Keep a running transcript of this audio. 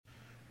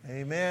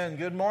Amen.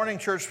 Good morning,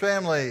 church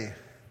family. I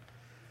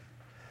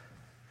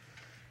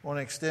want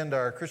to extend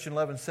our Christian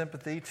love and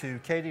sympathy to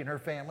Katie and her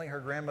family. Her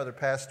grandmother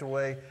passed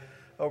away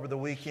over the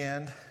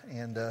weekend,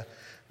 and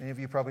many of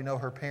you probably know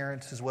her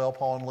parents as well.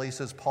 Paul and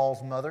Lisa's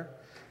Paul's mother,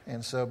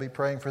 and so be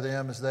praying for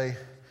them as they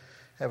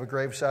have a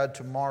graveside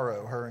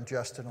tomorrow. Her and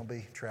Justin will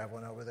be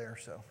traveling over there,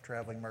 so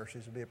traveling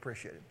mercies will be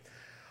appreciated.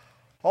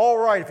 All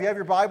right, if you have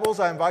your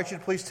Bibles, I invite you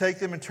to please take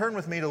them and turn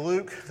with me to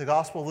Luke, the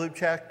Gospel of Luke,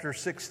 chapter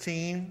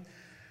 16.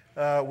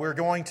 We're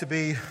going to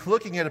be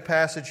looking at a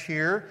passage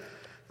here,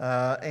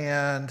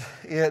 and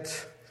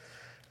it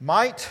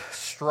might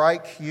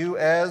strike you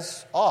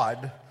as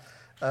odd,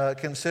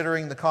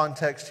 considering the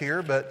context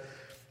here. But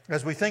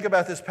as we think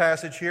about this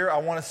passage here, I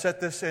want to set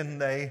this in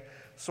a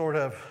sort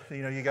of,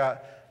 you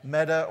got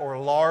meta or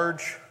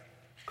large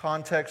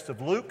context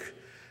of Luke,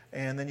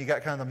 and then you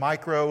got kind of the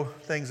micro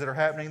things that are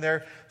happening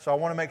there. So I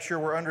want to make sure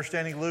we're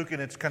understanding Luke and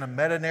its kind of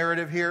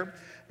meta-narrative here.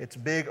 It's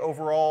big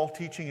overall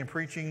teaching and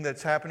preaching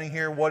that's happening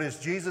here. What is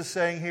Jesus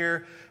saying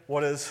here?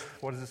 What is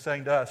it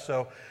saying to us?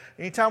 So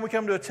anytime we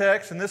come to a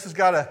text, and this has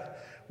got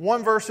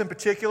one verse in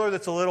particular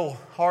that's a little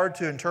hard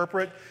to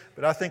interpret,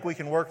 but I think we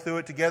can work through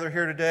it together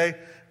here today.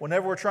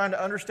 Whenever we're trying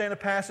to understand a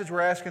passage,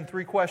 we're asking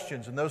three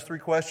questions. And those three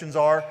questions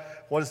are,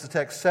 what does the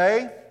text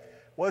say?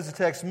 What does the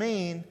text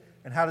mean?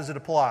 And how does it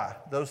apply?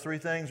 Those three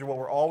things are what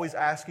we're always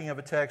asking of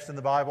a text in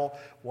the Bible.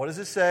 What does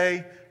it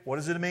say? What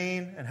does it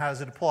mean? And how does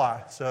it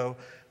apply? So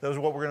those are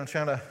what we're going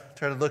to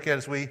try to look at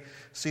as we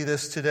see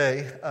this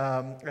today.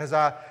 As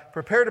I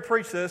prepare to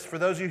preach this, for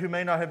those of you who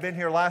may not have been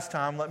here last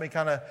time,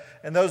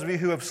 and those of you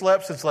who have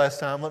slept since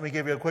last time, let me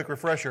give you a quick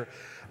refresher.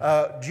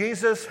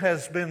 Jesus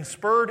has been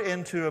spurred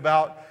into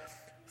about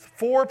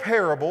 4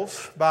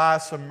 parables by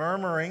some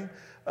murmuring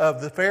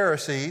of the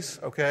Pharisees,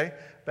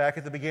 back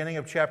at the beginning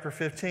of chapter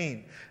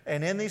 15.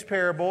 And in these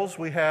parables,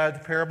 we had the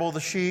parable of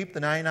the sheep, the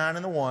 99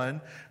 and the 1.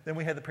 Then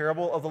we had the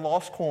parable of the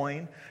lost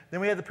coin.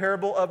 Then we had the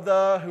parable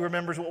of who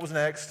remembers what was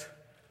next?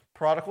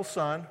 Prodigal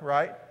son,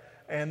 right?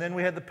 And then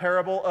we had the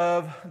parable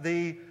of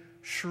the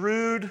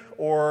shrewd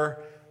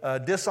or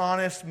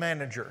dishonest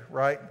manager,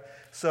 right?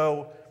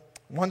 So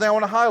one thing I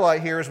want to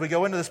highlight here as we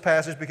go into this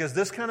passage, because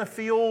this kind of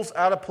feels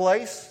out of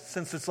place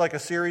since it's like a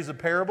series of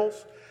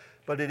parables,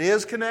 but it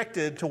is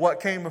connected to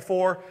what came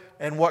before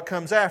and what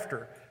comes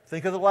after.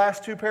 Think of the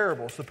last 2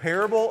 parables. The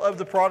parable of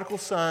the prodigal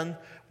son,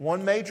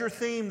 one major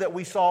theme that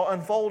we saw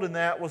unfold in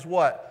that was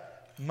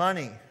what?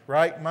 Money,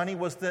 right? Money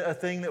was a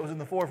thing that was in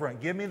the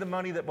forefront. Give me the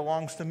money that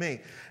belongs to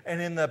me.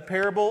 And in the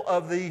parable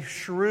of the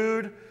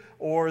shrewd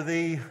or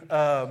the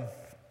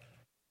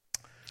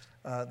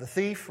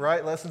thief,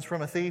 right? Lessons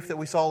from a thief that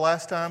we saw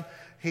last time.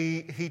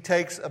 He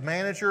takes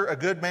a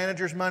good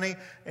manager's money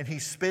and he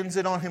spends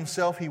it on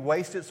himself. He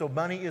wastes it. So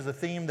money is a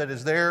theme that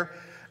is there.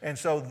 And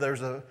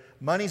so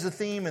money's a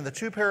theme in the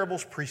 2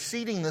 parables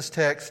preceding this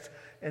text,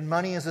 and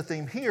money is a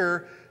theme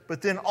here.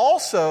 But then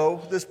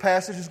also this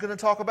passage is going to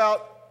talk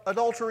about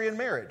adultery and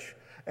marriage.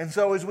 And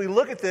so as we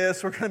look at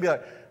this, we're going to be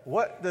like,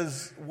 what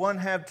does one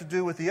have to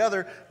do with the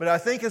other? But I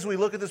think as we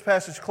look at this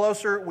passage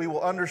closer, we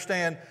will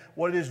understand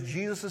what it is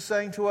Jesus is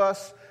saying to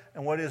us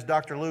and what it is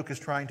Dr. Luke is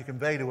trying to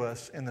convey to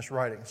us in this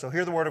writing. So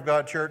hear the word of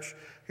God, church.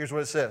 Here's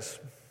what it says.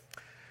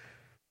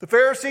 The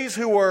Pharisees,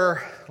 who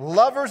were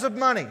lovers of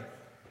money,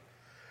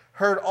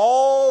 heard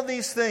all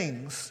these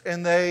things,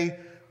 and they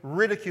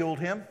ridiculed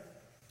him.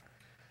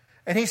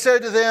 And he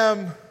said to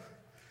them,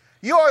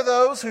 "You are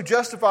those who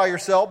justify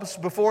yourselves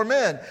before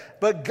men,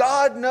 but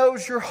God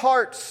knows your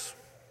hearts.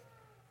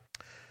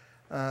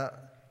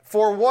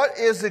 For what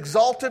is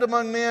exalted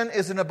among men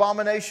is an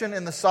abomination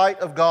in the sight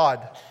of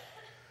God.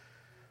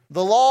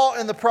 The law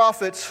and the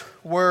prophets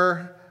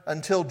were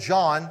until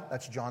John,"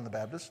 that's John the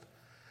Baptist.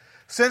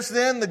 "Since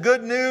then, the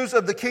good news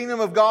of the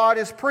kingdom of God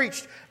is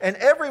preached, and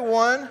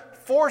everyone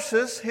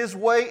forces his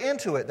way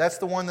into it." That's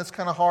the one that's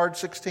kind of hard.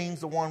 16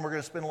 is the one we're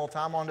going to spend a little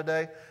time on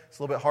today. It's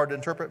a little bit hard to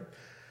interpret.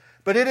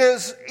 "But it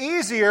is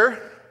easier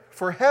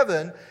for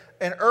heaven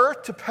and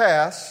earth to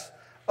pass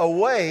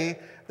away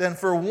than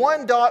for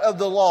one dot of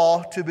the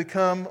law to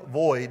become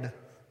void.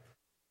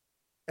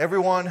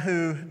 Everyone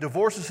who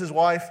divorces his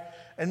wife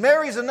and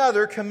marries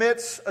another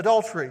commits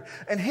adultery.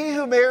 And he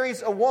who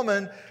marries a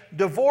woman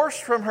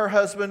divorced from her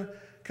husband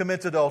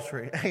commits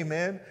adultery."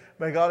 Amen.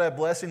 May God have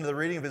blessing to the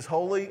reading of His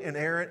holy,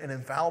 inerrant, and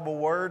infallible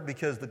word,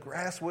 because the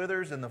grass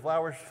withers and the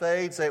flowers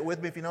fade. Say it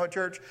with me if you know it,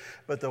 church.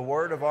 But the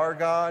word of our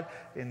God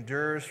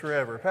endures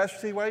forever. Pastor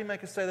C, why do you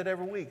make us say that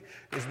every week?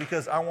 Is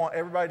because I want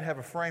everybody to have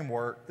a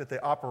framework that they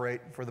operate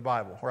for the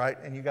Bible, right?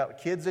 And you got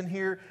kids in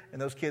here, and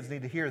those kids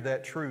need to hear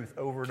that truth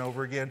over and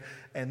over again.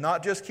 And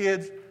not just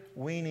kids,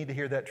 we need to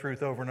hear that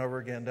truth over and over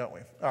again, don't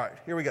we? All right,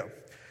 here we go.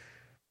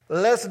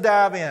 Let's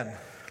dive in.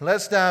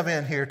 Let's dive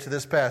in here to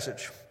this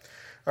passage.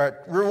 All right,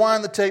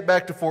 rewind the tape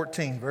back to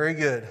 14. Very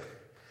good.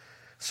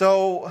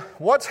 So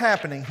what's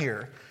happening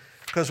here?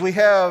 Because we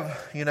have,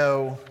 in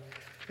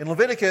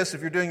Leviticus,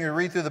 if you're doing your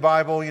read through the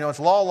Bible, it's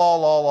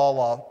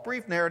law.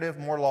 Brief narrative,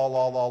 more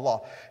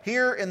law.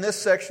 Here in this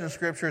section of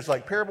Scripture, it's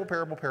like parable.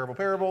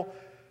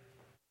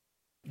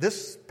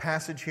 This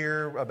passage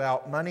here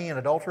about money and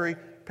adultery,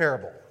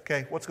 parable.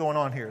 Okay, what's going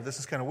on here? This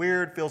is kind of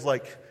weird. Feels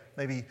like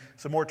maybe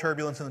some more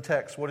turbulence in the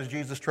text. What is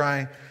Jesus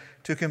trying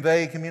to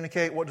convey,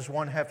 communicate? What does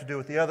one have to do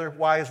with the other?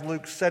 Why is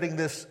Luke setting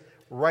this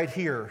right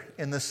here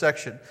in this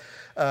section?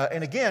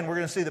 And again, we're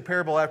going to see the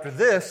parable after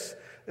this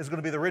is going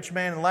to be the rich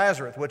man and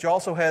Lazarus, which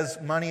also has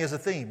money as a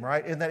theme,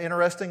 right? Isn't that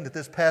interesting that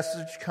this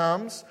passage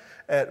comes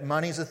at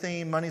money's a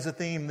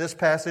theme. This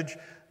passage,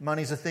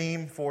 money's a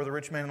theme for the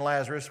rich man and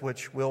Lazarus,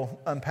 which we'll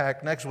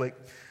unpack next week.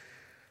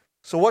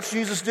 So what's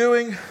Jesus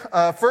doing?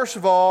 First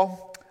of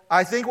all,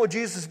 I think what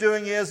Jesus is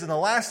doing is, in the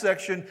last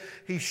section,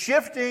 he's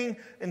shifting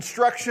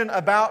instruction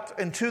about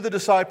and to the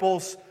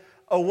disciples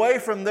away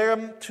from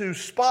them to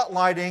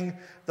spotlighting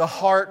the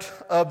heart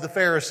of the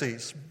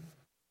Pharisees.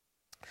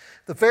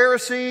 The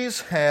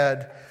Pharisees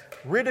had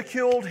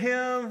ridiculed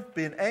him,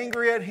 been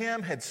angry at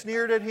him, had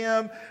sneered at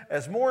him.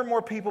 As more and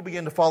more people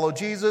begin to follow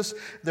Jesus,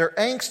 their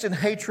angst and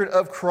hatred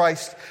of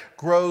Christ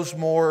grows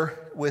more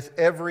with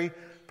every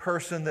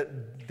person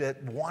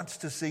that wants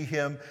to see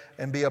him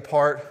and be a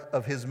part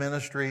of his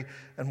ministry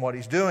and what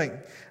he's doing.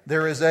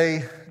 There is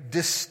a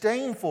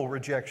disdainful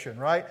rejection,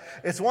 right?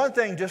 It's one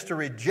thing just to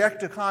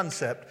reject a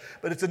concept,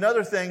 but it's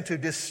another thing to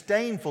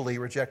disdainfully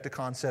reject a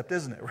concept,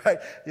 isn't it, right?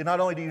 Not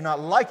only do you not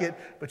like it,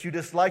 but you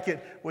dislike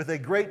it with a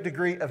great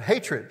degree of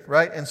hatred,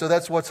 right? And so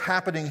that's what's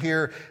happening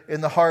here in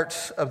the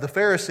hearts of the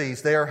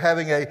Pharisees. They are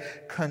having a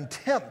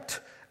contempt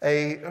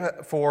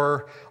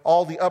for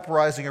all the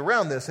uprising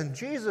around this. And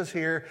Jesus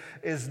here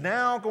is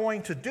now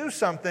going to do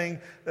something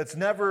that's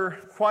never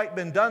quite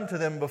been done to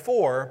them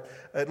before,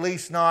 at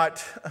least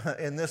not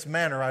in this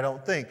manner, I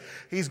don't think.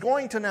 He's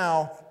going to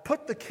now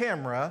put the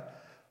camera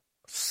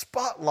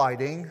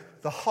spotlighting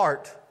the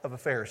heart of a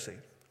Pharisee,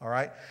 all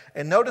right?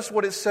 And notice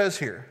what it says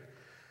here.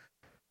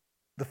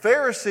 The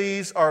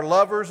Pharisees are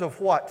lovers of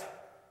what?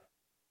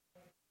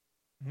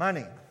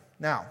 Money.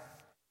 Now,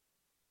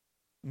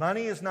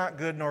 money is not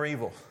good nor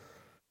evil.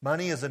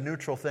 Money is a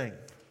neutral thing.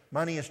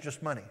 Money is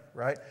just money,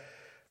 right?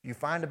 You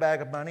find a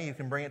bag of money, you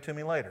can bring it to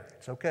me later.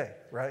 It's okay,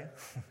 right?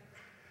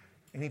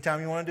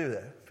 Anytime you want to do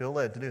that, feel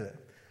led to do that.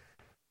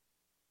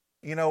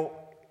 You know,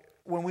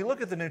 when we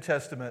look at the New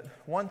Testament,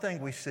 one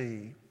thing we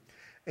see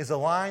is a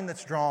line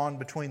that's drawn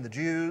between the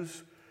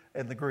Jews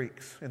and the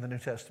Greeks in the New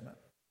Testament.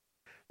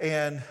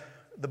 And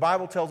the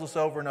Bible tells us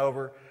over and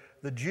over,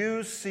 the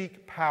Jews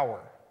seek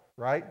power,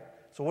 right?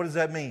 So what does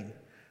that mean?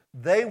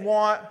 They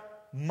want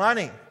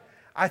money.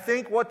 I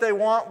think what they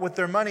want with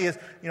their money is,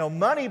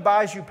 money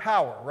buys you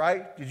power,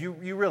 right? Did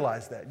you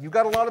realize that? You've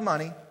got a lot of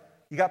money,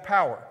 you got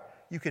power.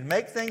 You can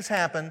make things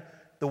happen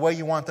the way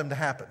you want them to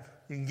happen.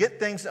 You can get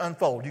things to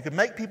unfold. You can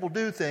make people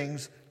do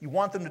things you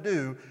want them to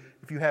do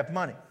if you have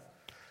money.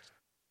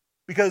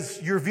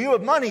 Because your view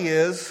of money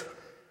is,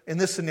 in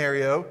this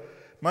scenario,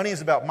 money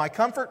is about my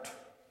comfort,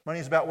 money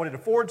is about what it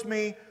affords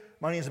me,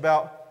 money is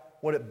about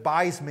what it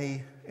buys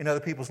me in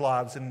other people's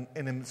lives and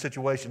in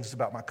situations. It's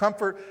about my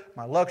comfort,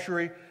 my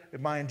luxury,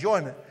 and my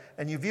enjoyment.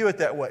 And you view it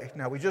that way.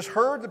 Now, we just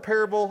heard the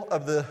parable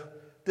of the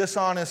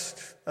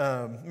dishonest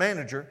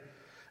manager.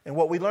 And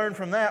what we learned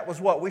from that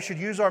was what? We should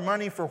use our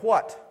money for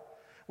what?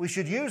 We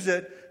should use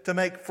it to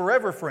make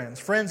forever friends,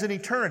 friends in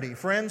eternity,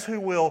 friends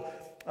who will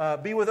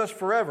be with us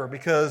forever,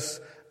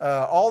 because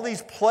all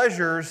these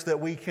pleasures that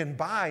we can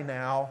buy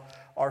now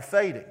are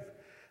fading.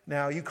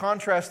 Now, you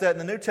contrast that in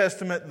the New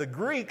Testament, the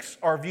Greeks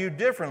are viewed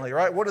differently,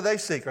 right? What do they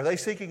seek? Are they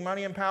seeking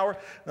money and power?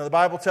 Now, the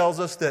Bible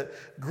tells us that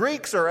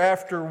Greeks are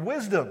after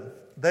wisdom.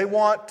 They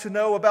want to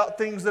know about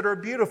things that are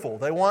beautiful.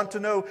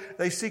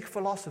 They seek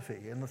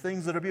philosophy and the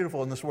things that are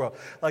beautiful in this world.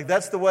 Like,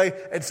 that's the way.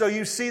 And so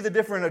you see the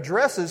different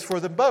addresses for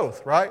them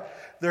both, right?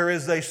 There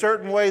is a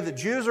certain way that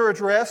Jews are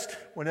addressed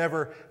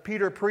whenever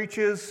Peter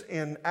preaches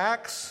in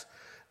Acts.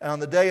 On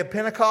the day of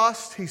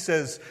Pentecost, he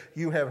says,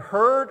 you have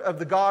heard of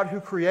the God who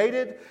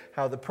created,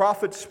 how the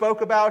prophets spoke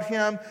about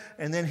him,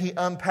 and then he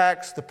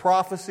unpacks the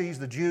prophecies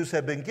the Jews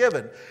have been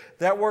given.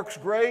 That works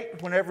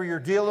great whenever you're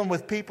dealing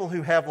with people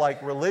who have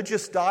like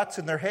religious dots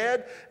in their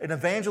head, and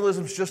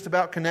evangelism is just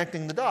about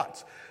connecting the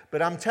dots.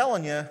 But I'm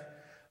telling you,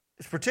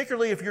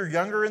 particularly if you're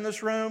younger in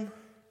this room,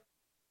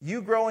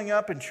 you growing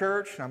up in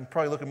church, I'm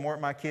probably looking more at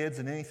my kids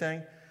than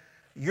anything,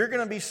 you're going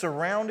to be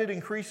surrounded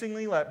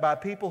increasingly by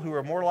people who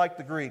are more like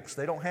the Greeks.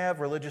 They don't have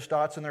religious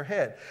dots in their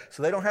head.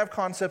 So they don't have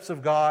concepts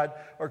of God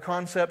or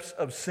concepts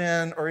of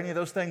sin or any of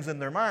those things in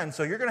their mind.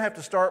 So you're going to have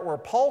to start where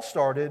Paul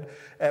started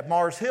at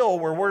Mars Hill.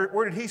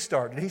 Where did he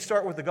start? Did he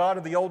start with the God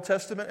of the Old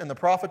Testament and the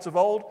prophets of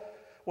old?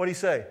 What did he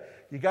say?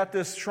 You got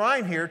this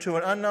shrine here to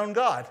an unknown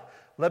God.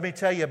 Let me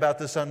tell you about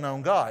this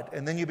unknown God.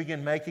 And then you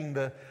begin making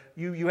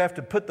you have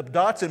to put the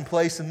dots in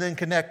place and then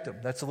connect them.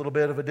 That's a little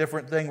bit of a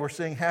different thing we're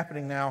seeing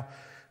happening now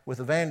with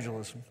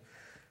evangelism.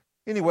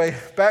 Anyway,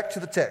 back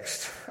to the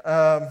text.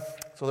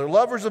 So they're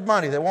lovers of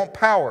money. They want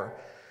power.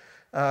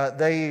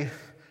 They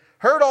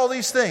heard all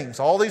these things,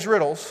 all these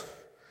riddles,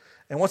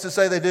 and what's it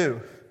say they do?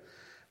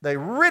 They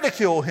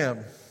ridicule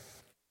him,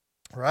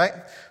 right?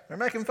 They're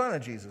making fun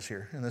of Jesus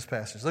here in this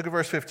passage. Look at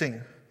verse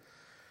 15.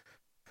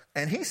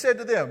 And he said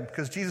to them,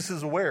 because Jesus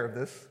is aware of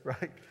this,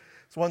 right?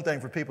 It's one thing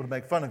for people to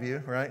make fun of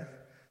you, right?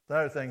 It's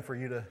another thing for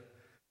you to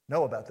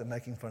know about them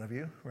making fun of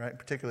you, right?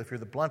 Particularly if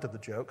you're the blunt of the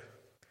joke.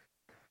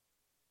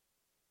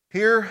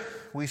 Here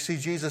we see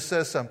Jesus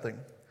says something.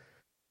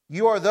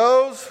 You are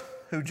those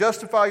who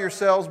justify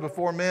yourselves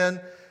before men.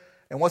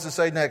 And what's it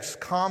say next?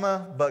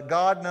 Comma, but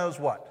God knows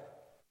what?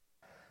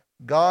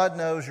 God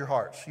knows your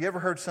hearts. You ever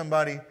heard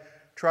somebody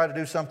try to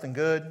do something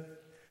good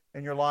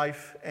in your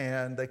life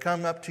and they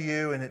come up to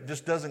you and it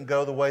just doesn't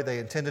go the way they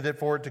intended it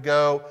for it to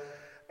go,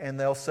 and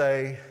they'll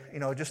say,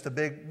 just a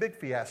big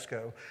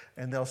fiasco,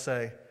 and they'll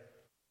say,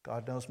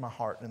 God knows my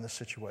heart in this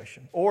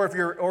situation. Or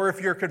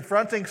if you're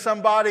confronting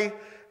somebody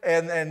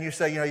and you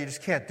say, you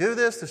just can't do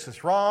this, this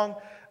is wrong,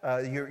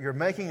 you're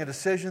making a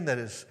decision that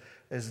is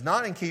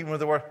not in keeping with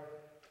the word.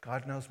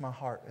 God knows my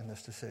heart in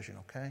this decision,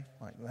 okay?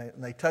 Like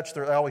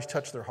they always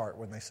touch their heart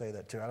when they say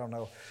that too. I don't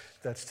know if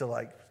that's still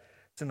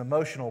it's an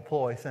emotional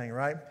ploy thing,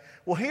 right?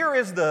 Well, here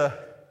is the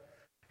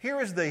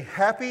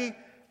happy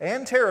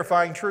and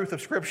terrifying truth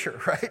of Scripture,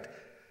 right?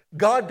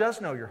 God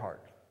does know your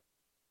heart,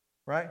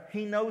 right?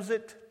 He knows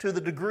it to the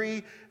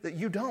degree that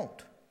you don't.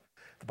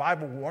 The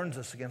Bible warns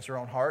us against our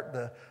own heart,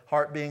 the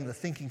heart being the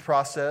thinking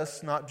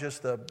process, not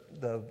just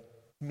the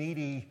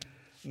meaty,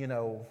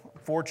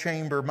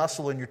 4-chamber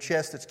muscle in your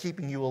chest that's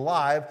keeping you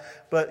alive,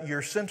 but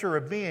your center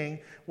of being,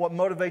 what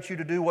motivates you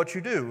to do what you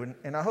do.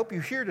 And I hope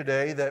you hear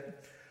today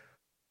that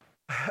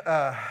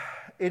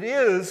it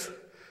is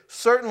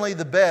certainly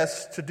the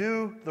best to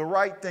do the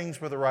right things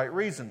for the right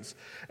reasons.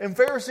 And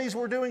Pharisees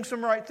were doing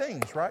some right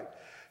things, right?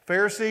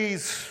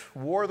 Pharisees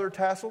wore their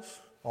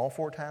tassels, all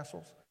 4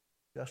 tassels,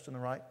 just in the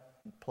right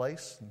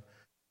place. And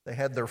they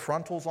had their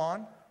frontals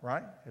on,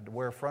 right? They had to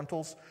wear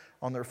frontals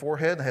on their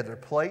forehead. They had their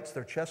plates,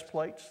 their chest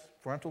plates,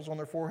 frontals on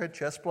their forehead,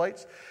 chest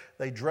plates.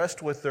 They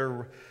dressed with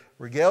their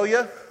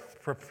regalia,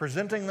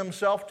 presenting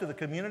themselves to the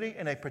community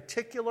in a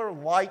particular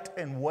light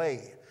and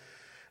way.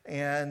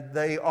 And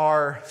they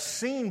are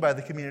seen by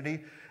the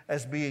community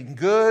as being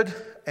good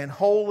and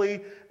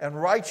holy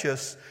and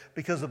righteous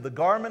because of the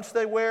garments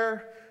they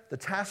wear, the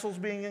tassels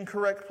being in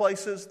correct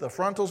places, the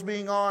frontals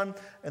being on,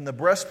 and the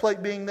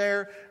breastplate being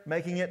there,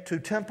 making it to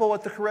temple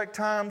at the correct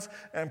times,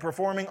 and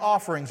performing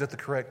offerings at the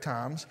correct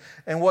times.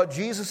 And what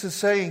Jesus is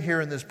saying here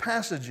in this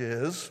passage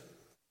is,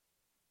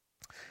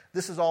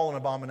 this is all an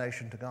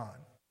abomination to God.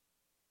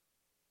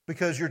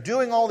 Because you're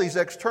doing all these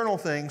external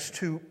things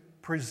to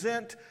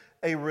present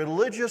a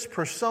religious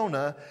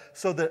persona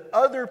so that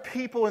other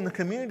people in the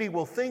community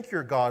will think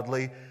you're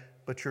godly,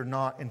 but you're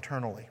not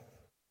internally.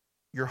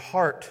 Your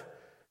heart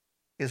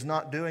is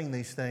not doing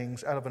these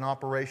things out of an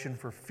operation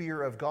for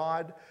fear of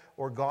God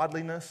or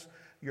godliness.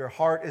 Your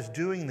heart is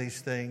doing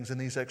these things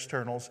and these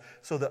externals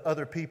so that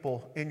other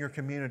people in your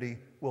community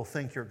will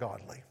think you're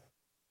godly.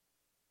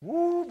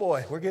 Woo,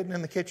 boy, we're getting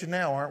in the kitchen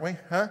now, aren't we?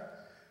 Huh?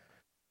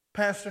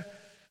 Pastor,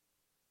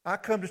 I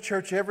come to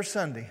church every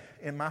Sunday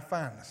in my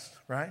finest,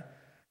 right?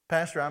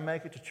 Pastor, I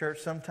make it to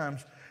church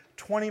sometimes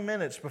 20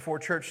 minutes before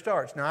church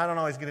starts. Now, I don't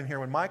always get in here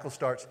when Michael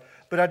starts,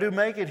 but I do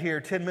make it here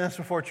 10 minutes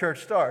before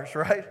church starts,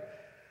 right?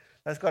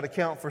 That's got to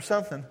count for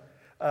something.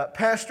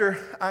 Pastor,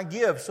 I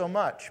give so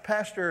much.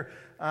 Pastor,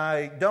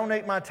 I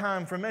donate my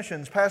time for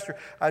missions. Pastor,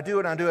 I do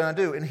it, I do it, I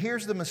do. And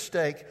here's the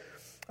mistake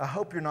I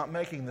hope you're not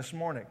making this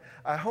morning.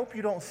 I hope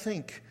you don't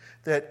think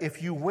that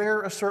if you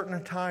wear a certain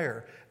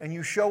attire and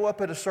you show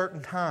up at a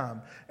certain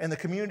time and the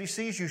community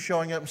sees you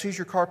showing up and sees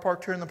your car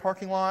parked here in the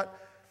parking lot,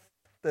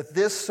 that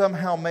this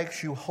somehow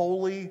makes you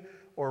holy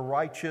or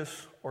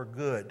righteous or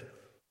good.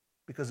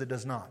 Because it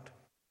does not.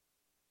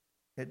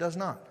 It does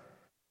not.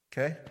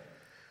 Okay?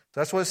 So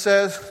that's what it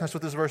says. That's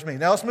what this verse means.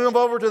 Now let's move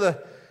over to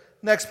the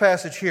next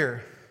passage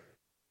here.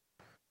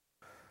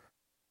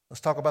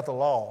 Let's talk about the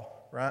law,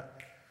 right?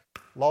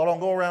 Law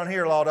don't go around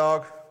here, Law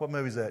Dog. What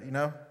movie is that? You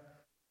know?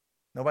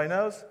 Nobody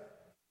knows?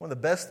 One of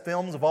the best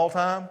films of all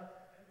time?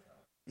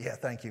 Yeah,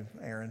 thank you,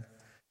 Aaron.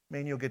 Me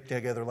and you'll get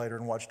together later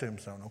and watch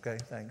Tombstone, okay?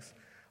 Thanks.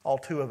 All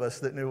 2 of us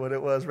that knew what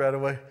it was right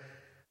away.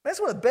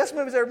 That's one of the best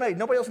movies ever made.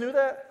 Nobody else knew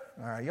that?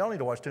 All right, y'all need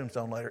to watch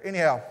Tombstone later.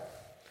 Anyhow,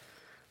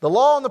 the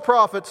law and the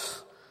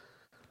prophets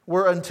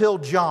were until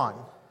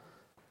John.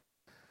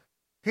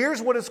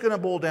 Here's what it's going to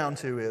boil down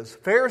to is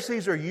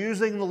Pharisees are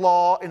using the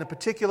law in a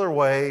particular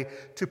way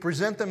to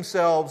present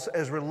themselves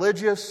as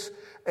religious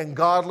and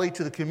godly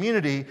to the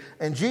community.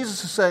 And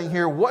Jesus is saying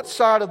here, what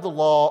side of the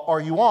law are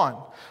you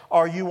on?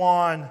 Are you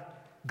on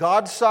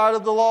God's side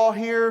of the law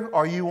here?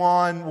 Are you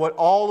on what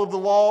all of the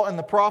law and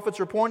the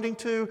prophets are pointing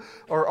to?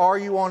 Or are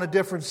you on a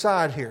different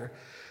side here?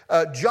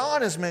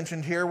 John is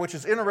mentioned here, which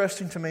is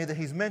interesting to me that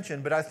he's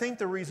mentioned, but I think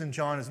the reason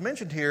John is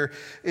mentioned here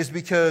is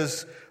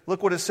because,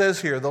 look what it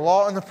says here, the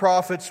law and the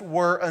prophets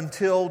were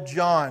until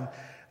John.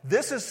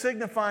 This is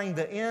signifying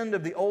the end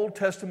of the Old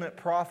Testament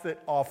prophet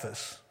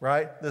office,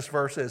 right? This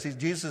verse is.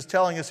 Jesus is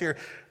telling us here,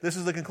 this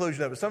is the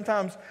conclusion of it.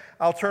 Sometimes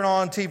I'll turn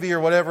on TV or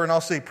whatever and I'll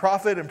see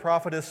prophet and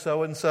prophetess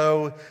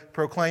so-and-so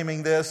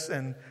proclaiming this,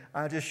 and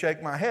I just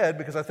shake my head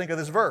because I think of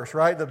this verse,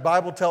 right? The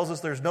Bible tells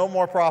us there's no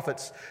more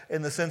prophets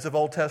in the sense of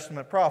Old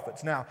Testament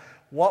prophets. Now,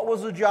 what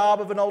was the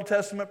job of an Old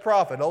Testament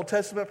prophet? An Old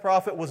Testament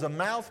prophet was a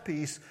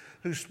mouthpiece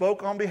who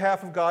spoke on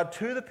behalf of God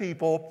to the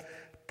people.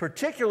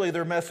 Particularly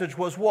their message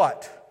was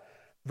what?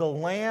 The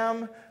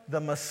Lamb, the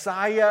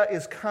Messiah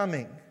is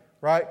coming,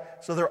 right?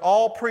 So they're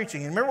all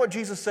preaching. And remember what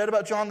Jesus said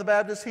about John the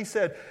Baptist? He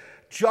said,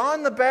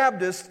 John the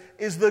Baptist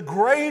is the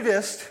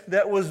greatest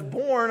that was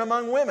born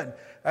among women.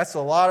 That's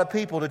a lot of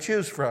people to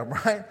choose from,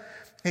 right?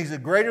 He's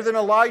greater than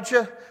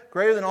Elijah,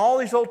 greater than all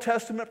these Old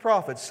Testament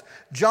prophets.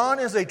 John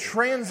is a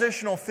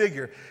transitional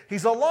figure.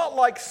 He's a lot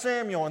like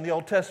Samuel in the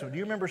Old Testament. Do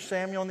you remember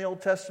Samuel in the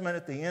Old Testament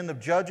at the end of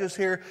Judges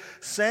here?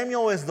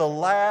 Samuel is the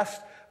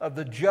last of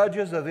the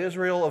judges of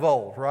Israel of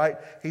old, right?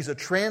 He's a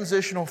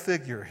transitional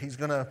figure. He's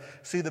going to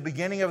see the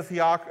beginning of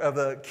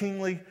a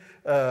kingly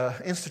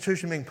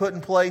institution being put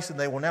in place, and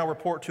they will now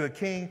report to a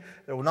king.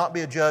 There will not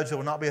be a judge. There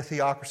will not be a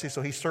theocracy.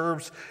 So he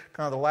serves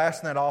kind of the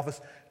last in that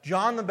office.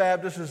 John the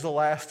Baptist is the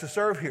last to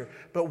serve here.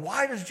 But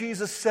why does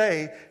Jesus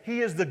say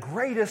he is the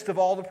greatest of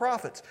all the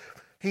prophets?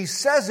 He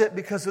says it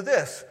because of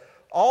this.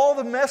 All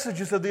the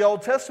messages of the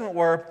Old Testament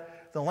were,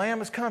 the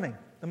Lamb is coming.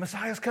 The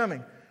Messiah is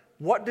coming.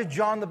 What did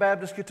John the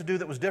Baptist get to do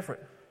that was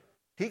different?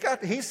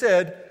 He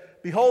said,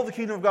 behold, the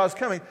kingdom of God is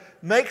coming.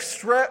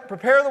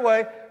 Prepare the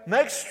way,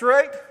 make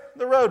straight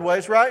the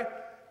roadways, right?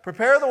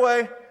 Prepare the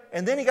way,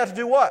 and then he got to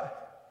do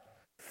what?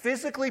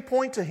 Physically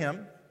point to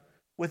him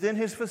within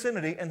his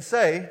vicinity and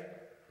say,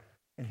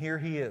 and here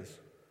he is.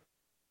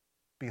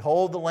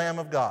 Behold the Lamb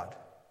of God,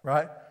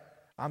 right?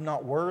 I'm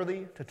not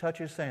worthy to touch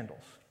his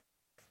sandals.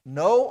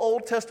 No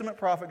Old Testament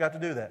prophet got to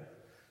do that.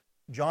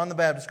 John the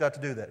Baptist got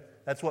to do that.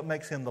 That's what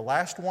makes him the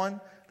last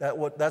one.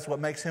 That's what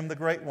makes him the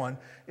great one,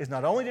 is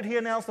not only did he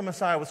announce the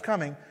Messiah was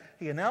coming,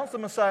 he announced the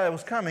Messiah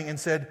was coming and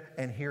said,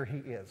 and here he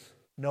is.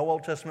 No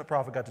Old Testament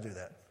prophet got to do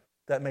that.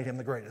 That made him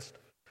the greatest.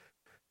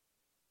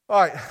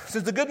 All right,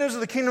 since the good news of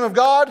the kingdom of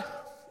God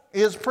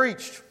is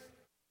preached,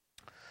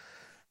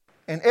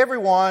 and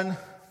everyone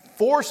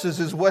forces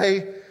his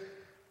way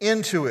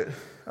into it.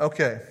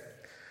 Okay,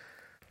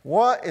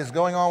 what is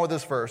going on with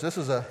this verse? This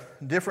is a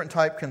different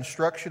type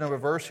construction of a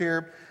verse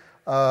here.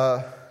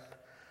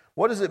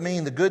 What does it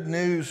mean the good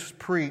news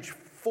preached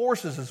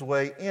forces its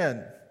way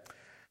in?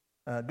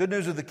 Good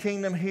news of the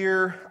kingdom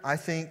here, I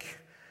think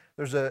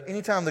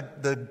anytime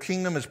the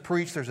kingdom is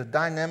preached, there's a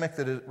dynamic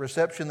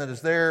reception that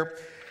is there.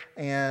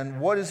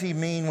 And what does he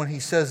mean when he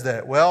says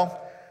that? Well,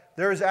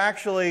 there is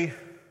actually,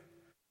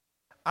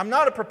 I'm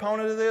not a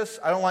proponent of this.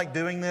 I don't like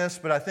doing this,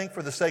 but I think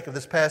for the sake of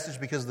this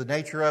passage, because of the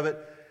nature of it,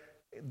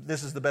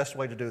 this is the best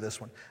way to do this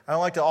one. I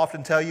don't like to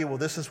often tell you, well,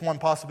 this is one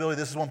possibility,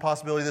 this is one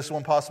possibility, this is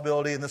one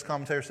possibility, and this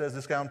commentator says,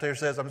 this commentator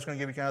says. I'm just going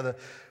to give you kind of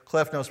the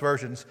Cliff Notes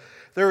versions.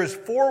 There is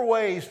 4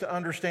 ways to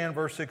understand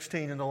verse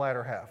 16 in the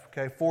latter half.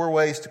 Okay, 4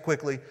 ways to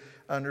quickly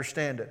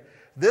understand it.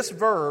 This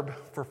verb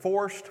for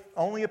forced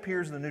only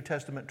appears in the New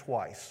Testament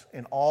twice.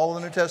 In all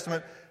of the New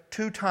Testament,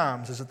 2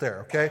 times is it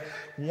there, okay?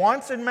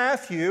 Once in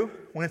Matthew.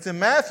 When it's in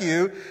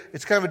Matthew,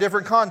 it's kind of a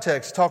different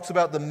context. It talks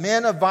about the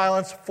men of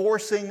violence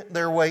forcing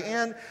their way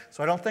in,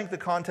 so I don't think the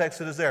context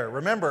that is there.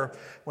 Remember,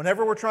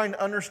 whenever we're trying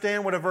to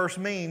understand what a verse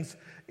means,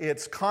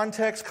 it's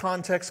context,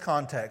 context,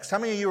 context. How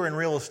many of you are in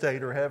real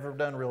estate or have ever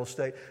done real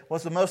estate?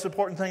 What's the most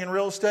important thing in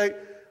real estate?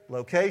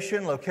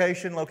 Location,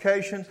 location,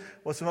 location.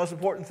 What's the most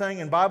important thing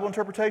in Bible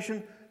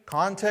interpretation?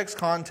 Context,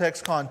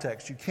 context,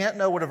 context. You can't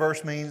know what a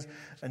verse means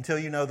until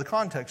you know the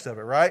context of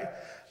it, right?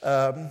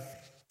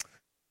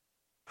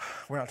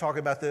 We're not talking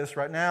about this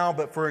right now,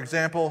 but for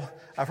example,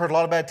 I've heard a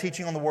lot of bad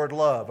teaching on the word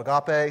love,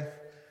 agape.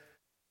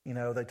 You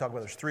know, they talk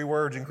about there's 3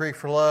 words in Greek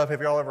for love. Have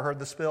you all ever heard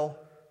the spill?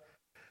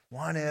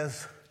 One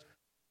is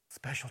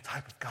special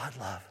type of God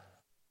love,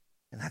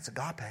 and that's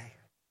agape.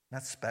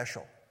 That's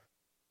special.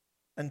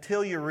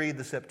 Until you read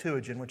the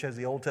Septuagint, which has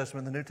the Old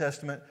Testament and the New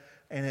Testament,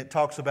 and it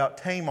talks about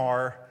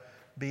Tamar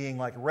being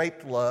like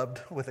raped, loved,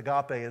 with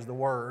agape as the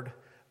word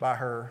by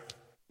her,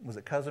 was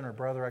it cousin or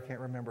brother? I can't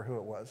remember who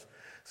it was.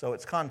 So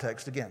it's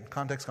context again.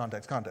 Context,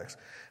 context, context.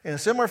 In a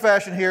similar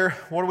fashion here,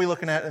 what are we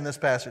looking at in this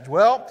passage?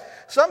 Well,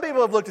 some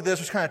people have looked at this.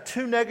 There's kind of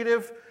 2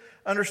 negative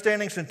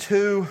understandings and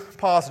 2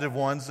 positive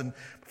ones. And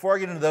before I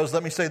get into those,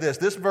 let me say this.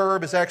 This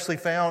verb is actually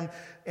found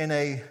in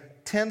a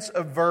tense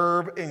of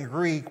verb in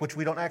Greek, which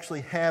we don't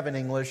actually have in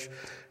English,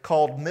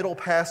 called middle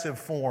passive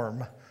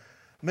form.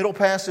 Middle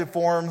passive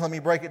form, let me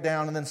break it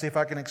down and then see if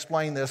I can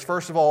explain this.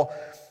 First of all,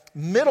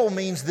 middle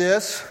means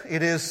this.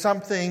 It is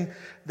something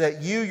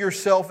that you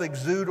yourself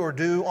exude or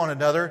do on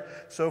another.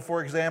 So,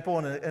 for example,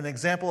 an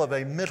example of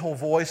a middle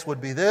voice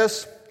would be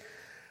this.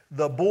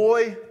 The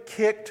boy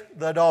kicked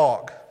the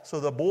dog. So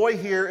the boy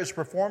here is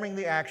performing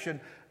the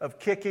action of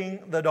kicking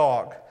the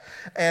dog.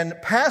 And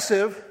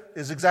passive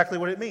is exactly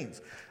what it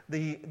means.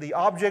 The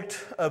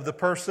object of the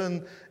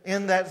person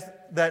in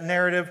that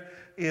narrative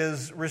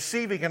is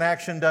receiving an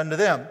action done to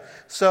them.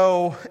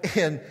 So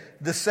in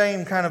the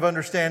same kind of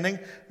understanding,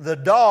 the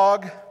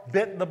dog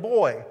bit the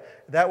boy.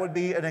 That would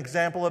be an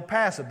example of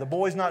passive. The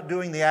boy's not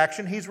doing the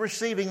action, he's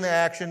receiving the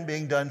action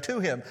being done to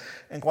him.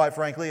 And quite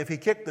frankly, if he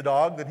kicked the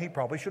dog, then he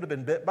probably should have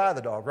been bit by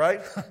the dog,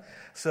 right?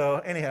 So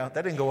anyhow,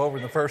 that didn't go over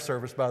in the first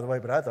service, by the way,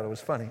 but I thought it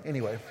was funny.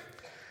 Anyway.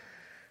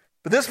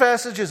 But this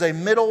passage is a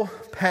middle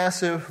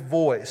passive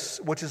voice,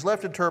 which has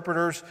left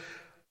interpreters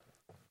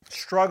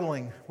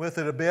struggling with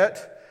it a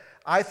bit.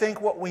 I think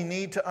what we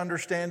need to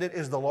understand it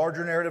is the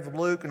larger narrative of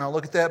Luke, and I'll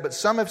look at that. But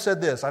some have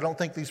said this. I don't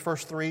think these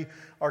first three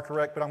are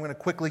correct, but I'm going to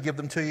quickly give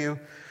them to you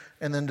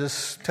and then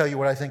just tell you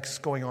what I think is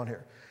going on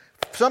here.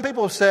 Some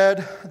people have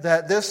said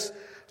that this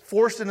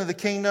forced into the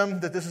kingdom,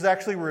 that this is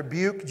actually a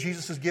rebuke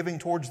Jesus is giving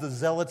towards the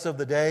zealots of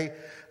the day.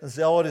 The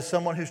zealot is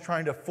someone who's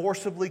trying to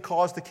forcibly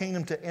cause the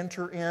kingdom to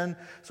enter in.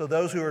 So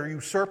those who are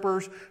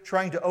usurpers,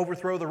 trying to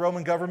overthrow the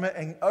Roman government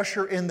and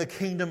usher in the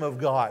kingdom of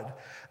God.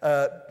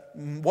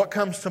 What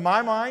comes to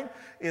my mind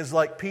is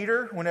like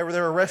Peter, whenever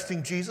they're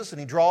arresting Jesus and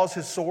he draws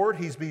his sword,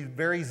 he's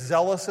very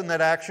zealous in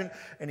that action,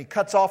 and he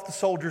cuts off the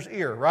soldier's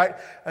ear, right?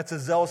 That's a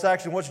zealous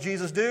action. What's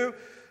Jesus do?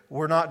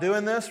 We're not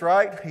doing this,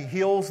 right? He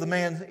heals the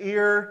man's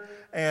ear,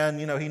 and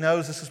he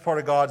knows this is part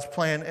of God's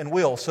plan and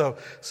will. So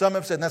some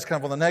have said, and that's kind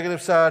of on the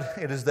negative side,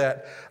 it is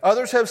that.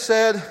 Others have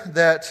said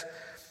that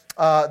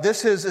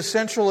this is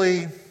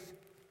essentially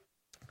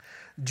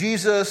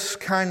Jesus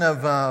kind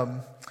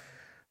of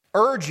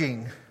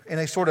urging, in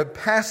a sort of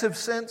passive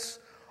sense,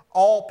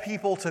 all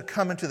people to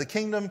come into the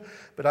kingdom,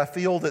 but I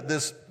feel that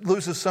this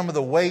loses some of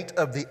the weight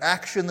of the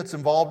action that's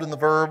involved in the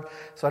verb,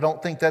 so I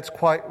don't think that's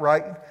quite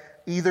right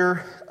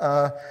either.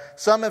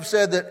 Some have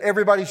said that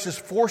everybody's just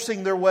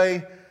forcing their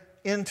way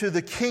into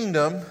the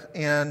kingdom,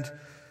 and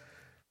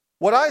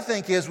what I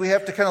think is we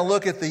have to kind of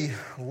look at the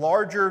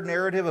larger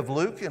narrative of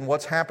Luke and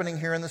what's happening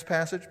here in this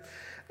passage.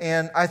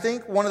 And I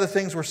think one of the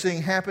things we're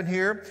seeing happen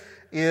here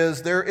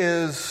is there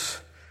is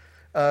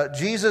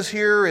Jesus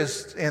here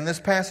is in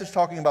this passage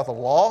talking about the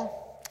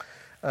law,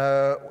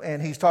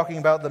 and he's talking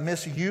about the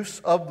misuse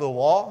of the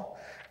law.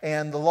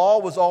 And the law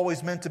was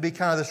always meant to be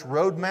kind of this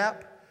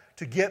roadmap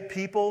to get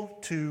people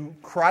to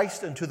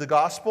Christ and to the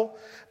gospel.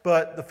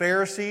 But the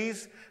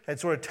Pharisees had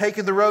sort of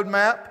taken the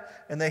roadmap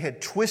and they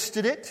had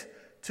twisted it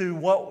to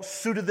what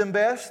suited them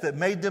best, that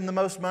made them the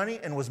most money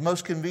and was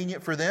most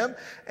convenient for them,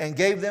 and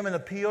gave them an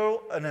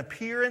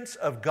appearance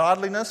of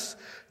godliness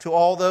to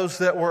all those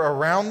that were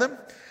around them.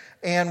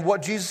 And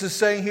what Jesus is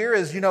saying here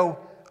is,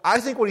 I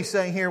think what he's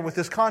saying here with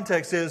this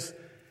context is,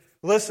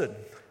 listen,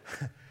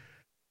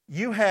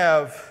 you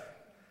have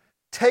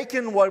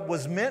taken what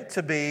was meant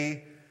to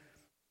be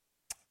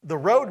the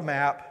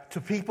roadmap to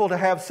people to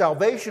have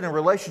salvation and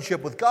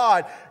relationship with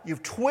God.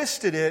 You've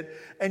twisted it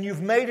and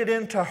you've made it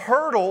into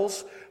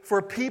hurdles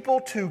for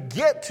people to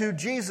get to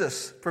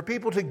Jesus, for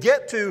people to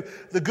get to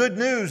the good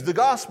news, the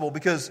gospel.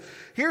 Because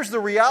here's the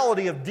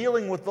reality of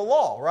dealing with the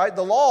law, right?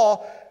 The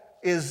law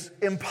is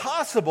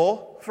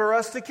impossible for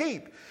us to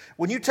keep.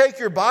 When you take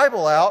your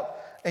Bible out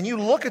and you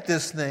look at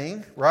this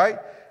thing, right?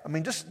 I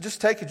mean,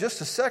 just take it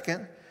just a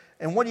second.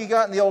 And what do you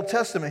got in the Old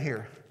Testament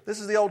here? This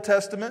is the Old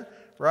Testament,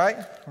 right?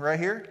 Right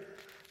here.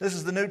 This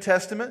is the New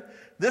Testament.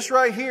 This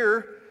right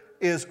here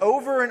is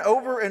over and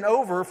over and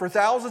over for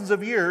thousands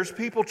of years,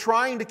 people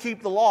trying to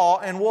keep the law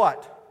and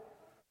what?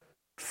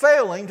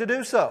 Failing to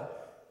do so.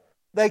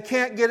 They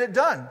can't get it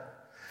done,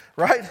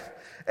 right?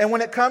 And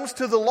when it comes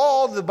to the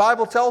law, the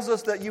Bible tells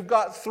us that you've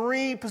got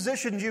three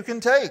positions you can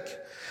take.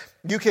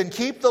 You can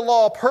keep the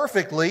law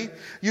perfectly.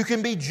 You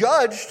can be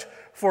judged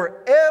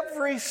for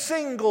every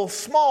single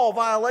small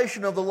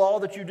violation of the law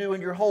that you do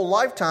in your whole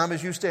lifetime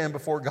as you stand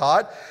before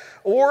God.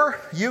 Or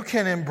you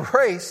can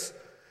embrace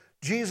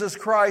Jesus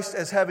Christ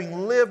as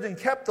having lived and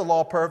kept the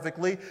law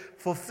perfectly,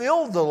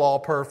 fulfilled the law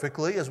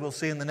perfectly, as we'll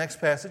see in the next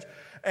passage.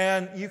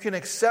 And you can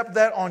accept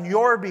that on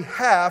your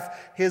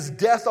behalf, His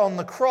death on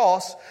the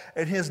cross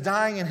and His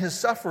dying and His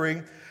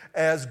suffering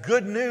as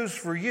good news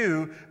for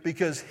you,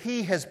 because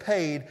He has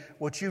paid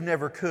what you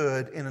never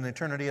could in an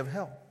eternity of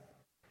hell.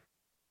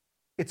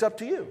 It's up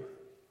to you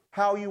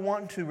how you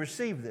want to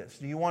receive this.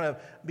 Do you want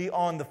to be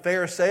on the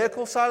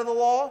Pharisaical side of the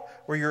law,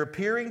 where you're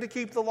appearing to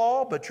keep the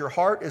law, but your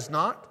heart is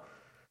not?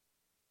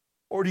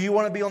 Or do you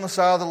want to be on the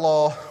side of the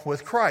law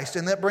with Christ?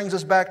 And that brings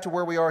us back to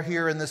where we are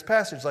here in this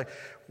passage. Like,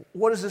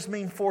 what does this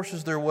mean,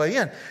 forces their way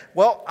in?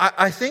 Well,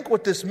 I think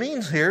what this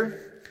means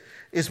here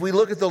is we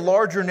look at the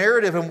larger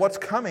narrative and what's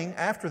coming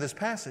after this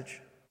passage.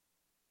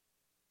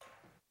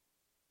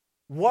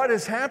 What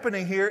is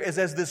happening here is,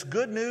 as this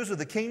good news of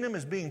the kingdom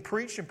is being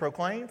preached and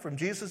proclaimed from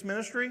Jesus'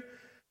 ministry,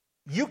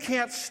 you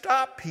can't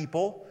stop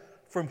people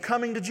from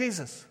coming to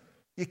Jesus.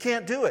 You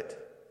can't do it,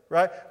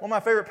 right? One of my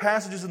favorite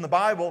passages in the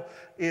Bible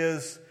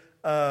is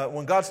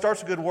when God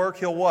starts a good work,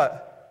 He'll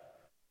what?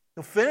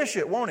 He'll finish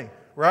it, won't He?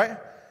 Right?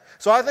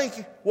 So I think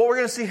what we're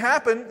going to see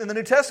happen in the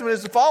New Testament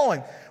is the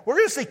following. We're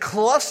going to see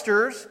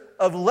clusters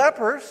of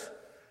lepers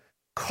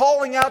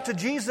calling out to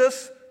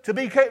Jesus to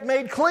be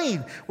made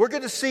clean. We're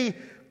going to see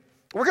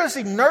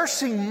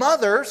nursing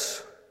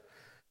mothers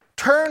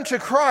turn to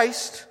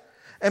Christ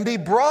and be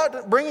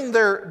bringing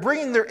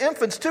their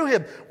infants to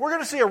Him. We're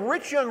going to see a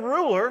rich young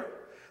ruler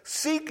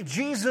seek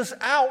Jesus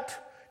out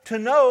to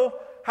know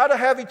how to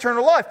have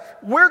eternal life.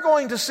 We're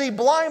going to see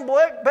blind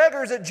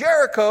beggars at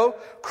Jericho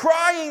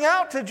crying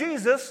out to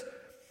Jesus,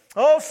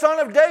 "Oh, Son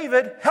of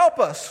David, help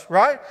us,"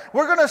 right?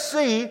 We're going to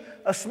see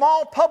a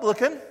small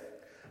publican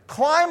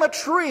climb a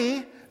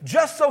tree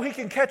just so he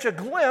can catch a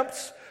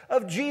glimpse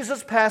of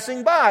Jesus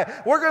passing by.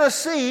 We're going to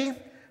see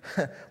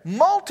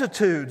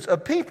multitudes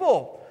of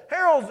people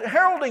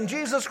heralding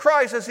Jesus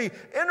Christ as He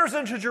enters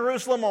into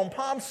Jerusalem on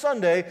Palm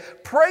Sunday,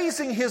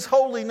 praising His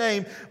holy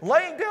name,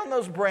 laying down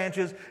those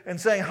branches and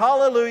saying,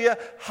 "Hallelujah,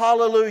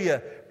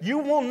 hallelujah." You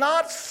will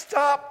not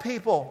stop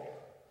people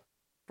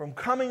from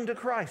coming to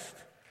Christ.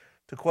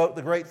 To quote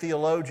the great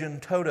theologian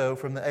Toto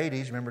from the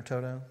 80s, remember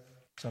Toto?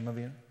 Some of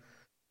you.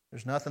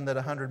 There's nothing that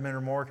 100 men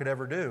or more could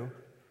ever do.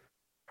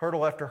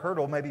 Hurdle after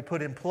hurdle may be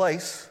put in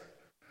place,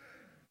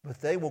 but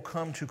they will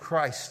come to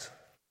Christ.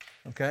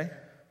 Okay?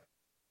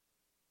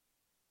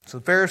 So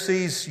the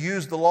Pharisees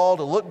used the law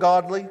to look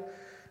godly.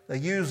 They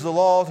used the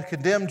law to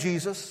condemn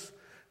Jesus.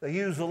 They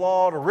used the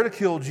law to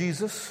ridicule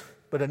Jesus.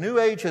 But a new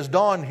age has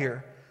dawned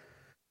here.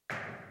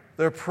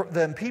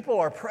 Then people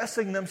are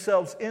pressing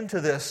themselves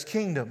into this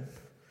kingdom.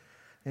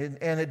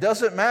 And it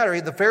doesn't matter.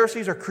 The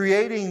Pharisees are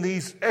creating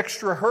these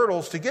extra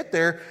hurdles to get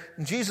there.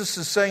 And Jesus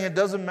is saying it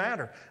doesn't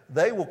matter.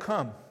 They will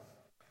come,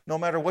 no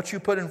matter what you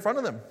put in front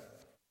of them.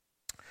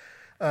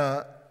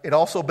 It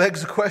also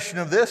begs the question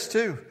of this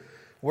too.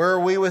 Where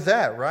are we with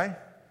that, right?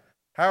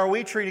 How are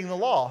we treating the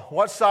law?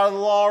 What side of the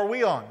law are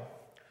we on?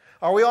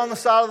 Are we on the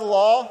side of the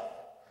law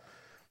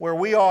where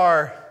we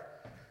are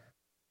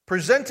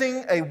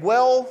presenting a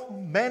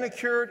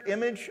well-manicured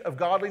image of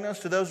godliness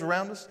to those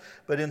around us,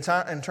 but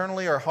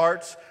internally our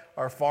hearts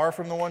are far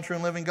from the one true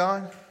and living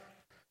God?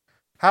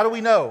 How do we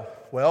know?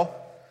 Well,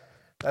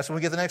 that's when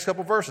we get the next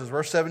couple verses.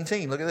 Verse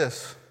 17, look at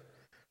this.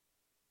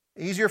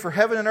 Easier for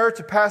heaven and earth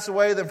to pass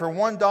away than for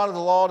one dot of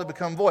the law to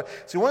become void.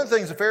 See, one of the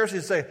things the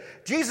Pharisees say,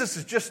 Jesus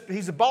is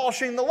He's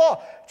abolishing the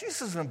law.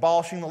 Jesus isn't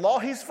abolishing the law.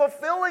 He's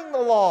fulfilling the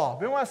law.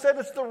 Remember what I said?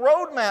 It's the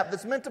roadmap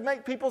that's meant to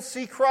make people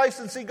see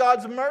Christ and see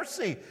God's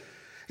mercy.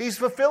 He's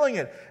fulfilling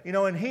it. You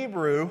know, in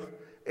Hebrew,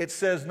 it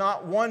says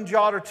not one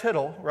jot or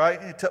tittle,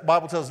 right? The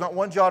Bible tells us not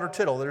one jot or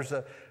tittle.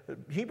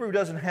 Hebrew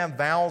doesn't have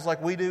vowels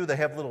like we do. They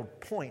have little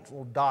points,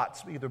 little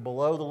dots, either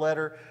below the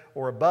letter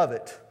or above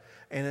it.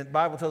 And the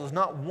Bible tells us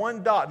not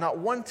one dot, not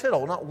one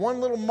tittle, not one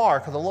little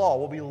mark of the law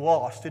will be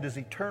lost. It is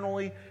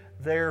eternally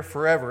there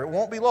forever. It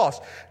won't be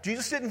lost.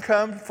 Jesus didn't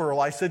come for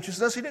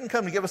licentiousness. He didn't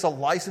come to give us a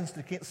license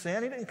to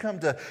sin. He didn't come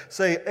to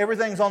say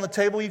everything's on the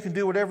table, you can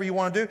do whatever you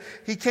want to do.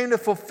 He came to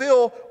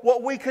fulfill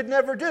what we could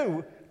never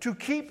do, to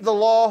keep the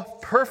law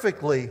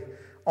perfectly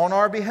on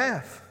our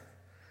behalf.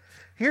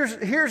 Here's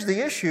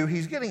the issue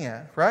He's getting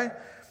at, right?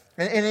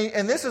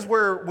 And this is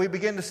where we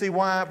begin to see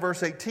why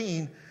verse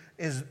 18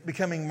 is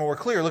becoming more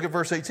clear. Look at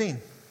verse 18.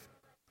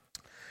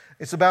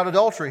 It's about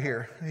adultery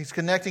here. He's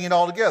connecting it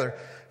all together.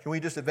 Can we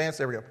just advance?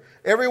 There we go.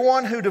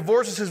 Everyone who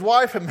divorces his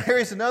wife and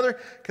marries another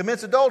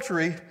commits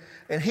adultery,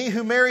 and he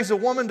who marries a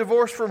woman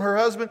divorced from her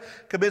husband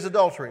commits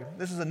adultery.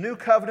 This is a new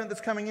covenant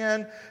that's coming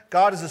in.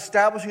 God is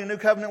establishing a new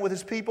covenant with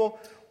His people.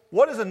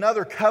 What is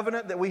another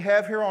covenant that we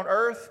have here on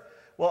earth?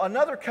 Well,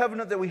 another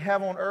covenant that we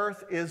have on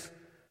earth is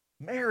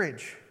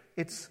marriage.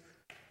 It's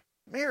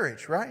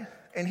marriage, right?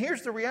 And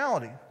here's the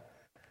reality.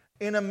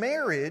 In a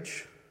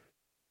marriage,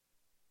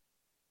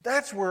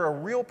 that's where a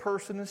real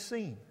person is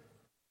seen,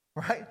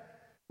 right?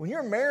 When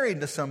you're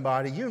married to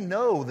somebody, you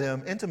know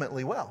them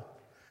intimately well.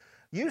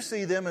 You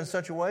see them in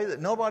such a way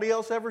that nobody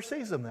else ever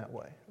sees them that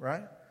way,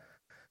 right?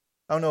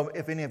 I don't know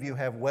if any of you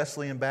have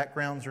Wesleyan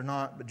backgrounds or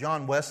not, but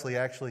John Wesley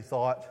actually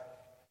thought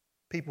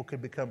people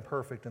could become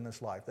perfect in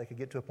this life. They could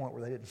get to a point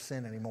where they didn't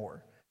sin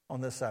anymore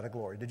on this side of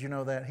glory. Did you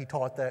know that? He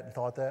taught that and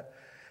thought that.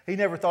 He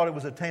never thought it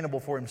was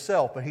attainable for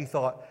himself, but he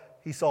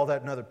saw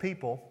that in other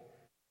people.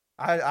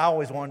 I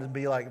always wanted to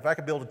be like, if I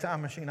could build a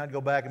time machine, I'd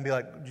go back and be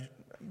like,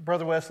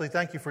 Brother Wesley,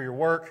 thank you for your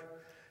work.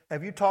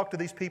 Have you talked to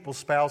these people's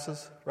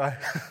spouses, right?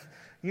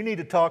 You need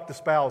to talk to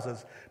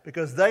spouses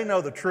because they know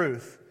the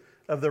truth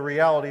of the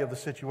reality of the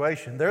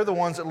situation. They're the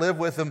ones that live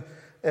with them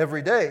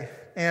every day.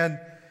 And,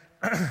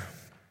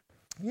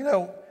 you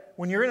know,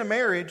 when you're in a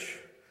marriage,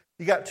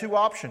 you got two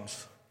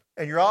options.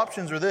 And your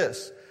options are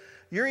this.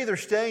 You're either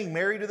staying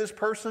married to this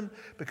person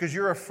because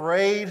you're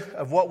afraid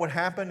of what would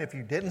happen if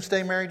you didn't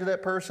stay married to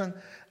that person,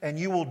 and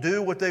you will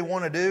do what they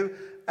want to do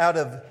out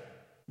of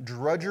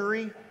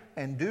drudgery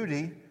and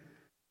duty,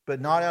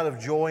 but not out of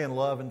joy and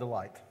love and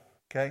delight.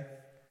 Okay?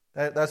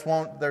 That's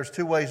one. There's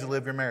two ways to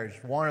live your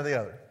marriage, one or the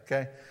other.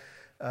 Okay?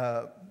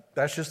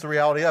 That's just the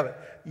reality of it.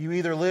 You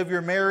either live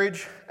your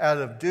marriage out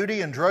of duty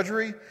and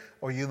drudgery,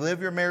 or you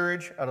live your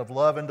marriage out of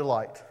love and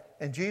delight.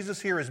 And Jesus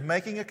here is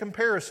making a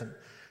comparison.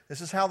 This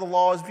is how the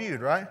law is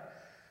viewed, right?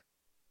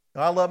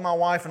 I love my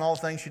wife and all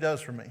the things she does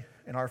for me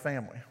in our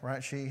family,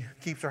 right? She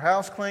keeps her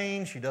house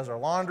clean. She does our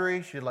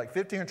laundry. She did like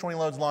 15 or 20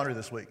 loads of laundry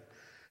this week.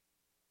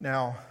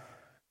 Now,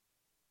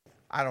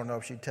 I don't know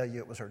if she'd tell you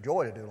it was her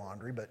joy to do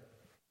laundry, but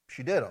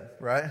she did them,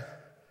 right?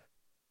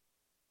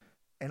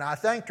 And I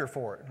thanked her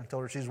for it. I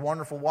told her she's a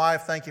wonderful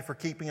wife. Thank you for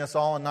keeping us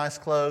all in nice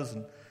clothes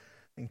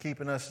and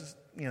keeping us,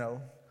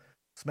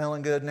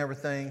 smelling good and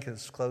everything,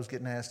 because clothes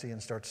get nasty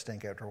and start to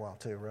stink after a while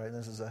too, right?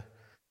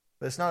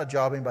 But it's not a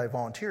job anybody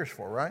volunteers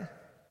for, right?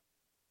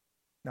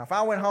 Now, if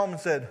I went home and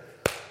said,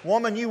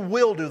 woman, you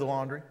will do the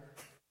laundry.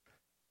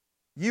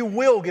 You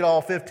will get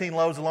all 15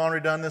 loads of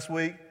laundry done this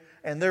week,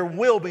 and there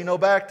will be no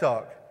back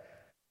talk.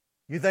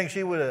 You think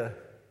she would have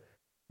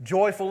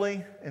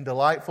joyfully and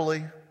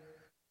delightfully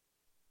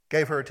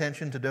gave her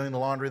attention to doing the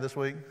laundry this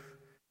week?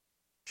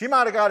 She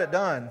might have got it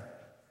done,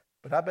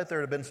 but I bet there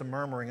would have been some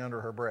murmuring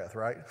under her breath,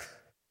 right?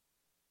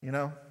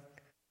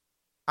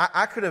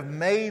 I could have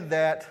made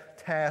that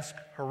task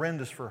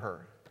horrendous for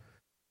her.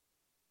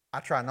 I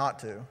try not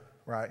to,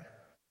 right?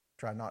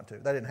 Try not to.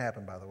 That didn't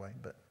happen, by the way,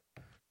 but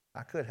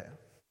I could have.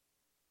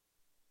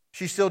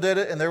 She still did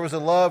it, and there was a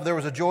love, there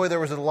was a joy, there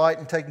was a delight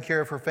in taking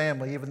care of her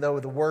family, even though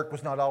the work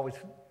was not always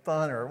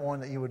fun or one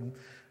that you would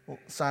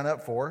sign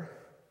up for.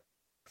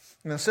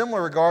 In a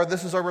similar regard,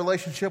 this is our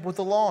relationship with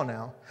the law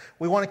now.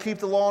 We want to keep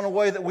the law in a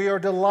way that we are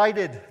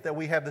delighted that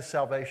we have this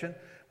salvation.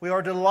 We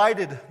are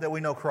delighted that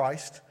we know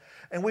Christ.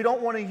 And we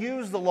don't want to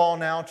use the law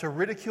now to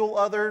ridicule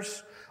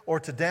others or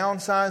to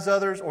downsize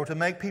others or to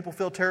make people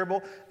feel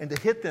terrible and to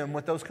hit them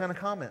with those kind of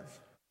comments.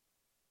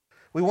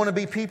 We want to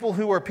be people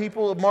who are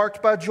people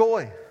marked by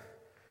joy.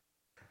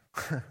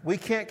 We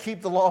can't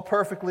keep the law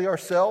perfectly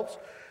ourselves.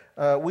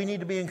 We need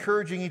to be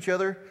encouraging each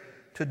other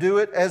to do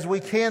it as we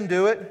can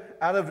do it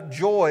out of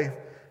joy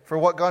for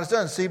what God has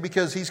done. See,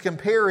 because he's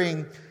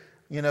comparing,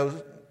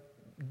 the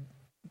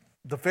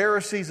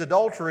Pharisees'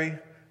 adultery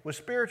with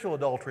spiritual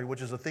adultery,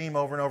 which is a theme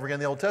over and over again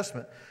in the Old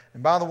Testament.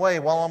 And by the way,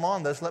 while I'm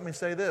on this, let me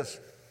say this.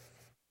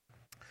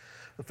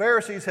 The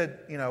Pharisees had,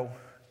 if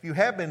you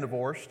have been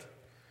divorced,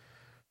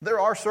 there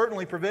are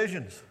certainly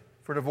provisions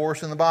for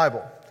divorce in the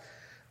Bible.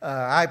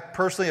 I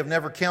personally have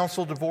never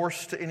counseled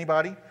divorce to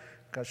anybody.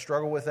 I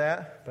struggle with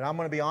that. But I'm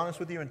going to be honest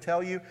with you and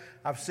tell you,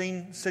 I've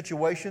seen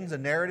situations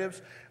and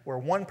narratives where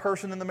one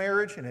person in the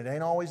marriage, and it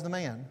ain't always the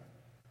man,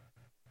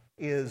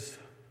 is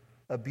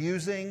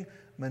abusing,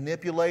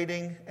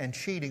 manipulating, and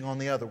cheating on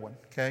the other one.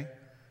 Okay?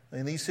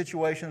 In these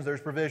situations,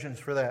 there's provisions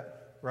for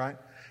that, right?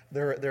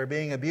 They're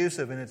being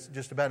abusive, and it's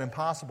just about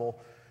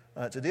impossible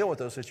to deal with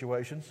those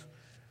situations.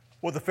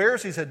 What the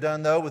Pharisees had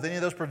done, though, with any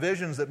of those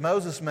provisions that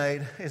Moses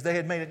made, is they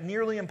had made it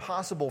nearly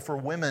impossible for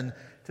women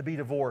to be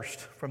divorced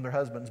from their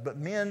husbands, but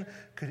men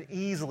could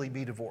easily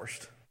be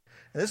divorced.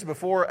 And this is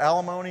before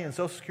alimony and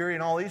Social Security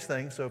and all these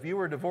things. So if you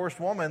were a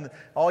divorced woman,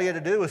 all you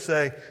had to do was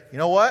say, you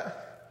know what?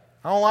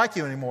 I don't like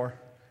you anymore.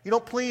 You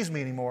don't please me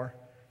anymore.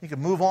 You could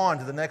move on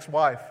to the next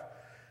wife.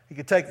 You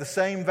could take the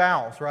same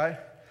vows, right?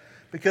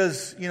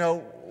 Because,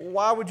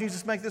 why would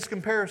Jesus make this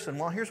comparison?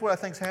 Well, here's what I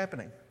think is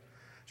happening.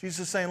 Jesus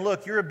is saying,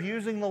 look, you're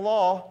abusing the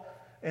law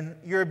and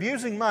you're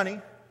abusing money.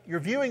 You're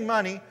viewing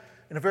money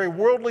in a very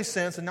worldly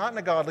sense and not in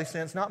a godly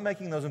sense, not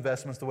making those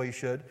investments the way you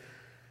should.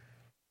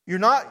 You're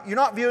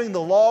not viewing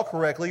the law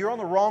correctly. You're on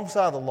the wrong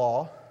side of the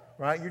law,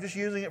 right? You're just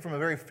using it from a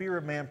very fear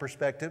of man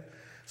perspective.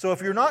 So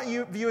if you're not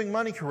viewing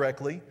money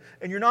correctly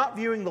and you're not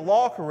viewing the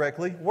law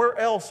correctly, where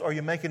else are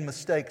you making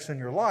mistakes in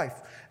your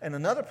life? And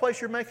another place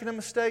you're making a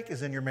mistake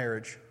is in your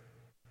marriage.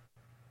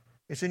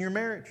 It's in your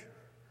marriage.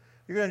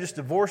 You're going to just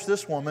divorce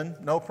this woman,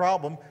 no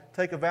problem,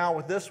 take a vow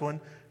with this one,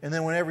 and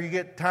then whenever you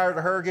get tired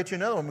of her, get you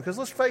another one. Because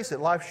let's face it,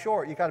 life's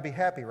short. You've got to be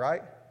happy,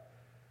 right?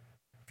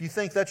 If you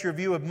think that's your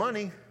view of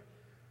money,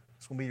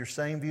 it's going to be your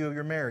same view of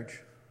your marriage.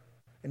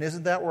 And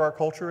isn't that where our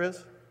culture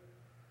is?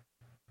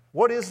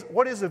 What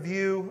is a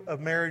view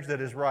of marriage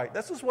that is right?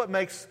 This is what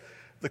makes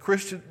the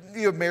Christian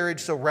view of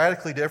marriage so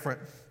radically different.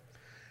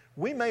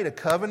 We made a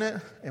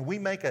covenant and we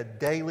make a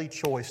daily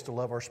choice to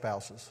love our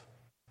spouses.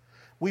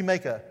 We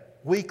make a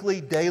weekly,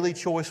 daily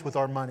choice with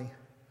our money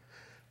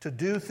to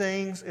do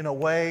things in a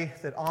way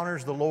that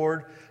honors the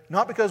Lord,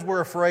 not because we're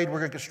afraid we're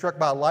going to get struck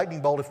by a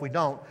lightning bolt if we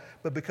don't,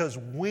 but because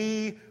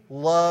we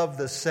love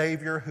the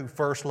Savior who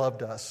first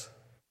loved us.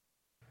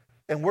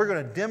 And we're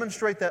going to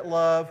demonstrate that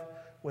love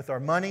with our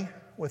money,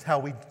 with how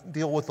we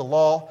deal with the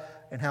law,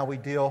 and how we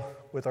deal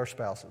with our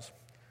spouses.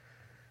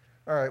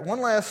 All right, one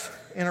last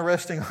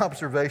interesting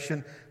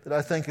observation that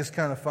I think is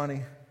kind of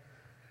funny.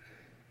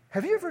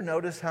 Have you ever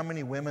noticed how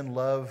many women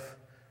love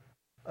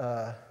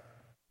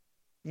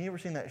you ever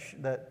seen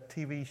that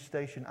TV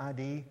station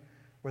ID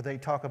where they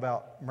talk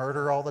about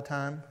murder all the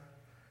time?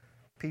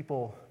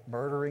 People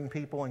murdering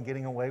people and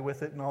getting away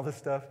with it and all this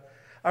stuff.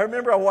 I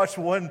remember I watched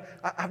one.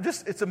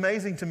 It's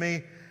amazing to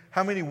me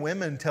how many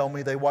women tell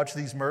me they watch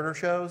these murder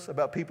shows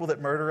about people that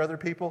murder other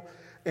people.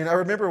 And I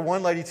remember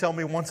one lady telling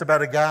me once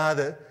about a guy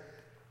that,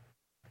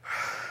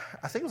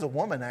 I think it was a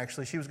woman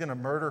actually, she was going to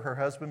murder her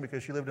husband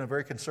because she lived in a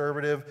very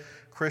conservative,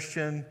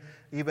 Christian,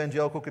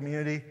 evangelical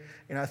community.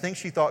 And I think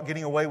she thought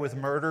getting away with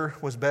murder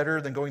was better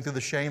than going through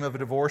the shame of a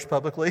divorce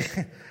publicly.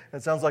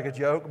 It sounds like a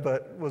joke,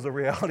 but was a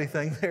reality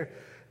thing there.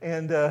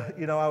 And,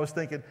 I was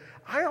thinking,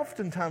 I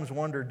oftentimes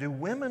wonder, do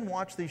women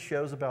watch these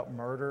shows about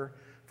murder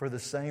for the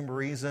same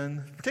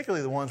reason,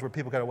 particularly the ones where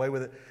people got away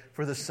with it,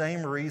 for the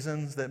same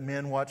reasons that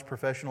men watch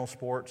professional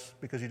sports,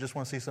 because you just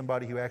want to see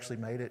somebody who actually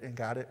made it and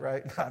got it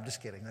right? No, I'm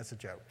just kidding. That's a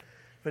joke.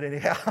 But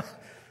anyhow,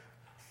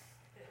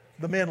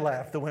 the men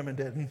laughed. The women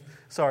didn't.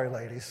 Sorry,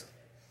 ladies.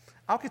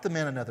 I'll get the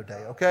men another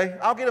day, okay?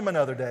 I'll get them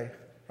another day,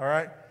 all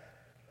right?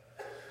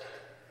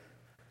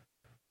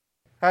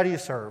 How do you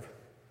serve?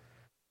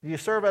 Do you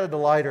serve out of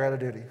delight or out of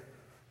duty?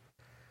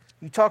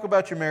 You talk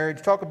about your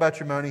marriage, talk about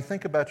your money,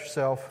 think about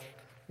yourself.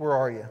 Where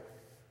are you?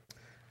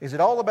 Is it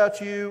all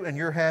about you and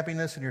your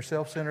happiness and your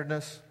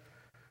self-centeredness?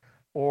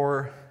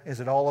 Or is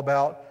it all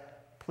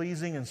about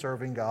pleasing and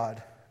serving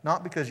God?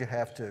 Not because you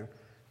have to,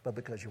 but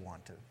because you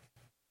want to.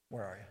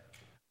 Where are you?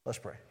 Let's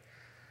pray.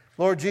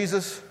 Lord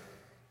Jesus,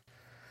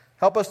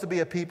 help us to be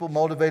a people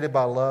motivated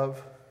by love.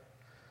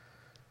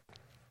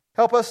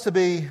 Help us to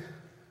be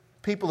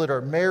people that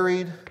are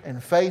married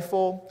and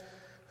faithful,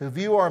 who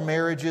view our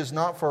marriages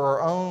not for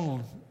our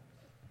own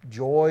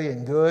joy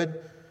and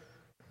good,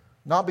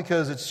 not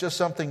because it's just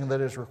something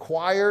that is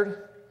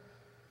required,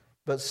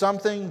 but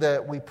something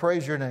that we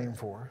praise your name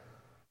for.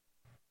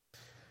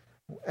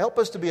 Help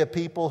us to be a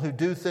people who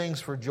do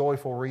things for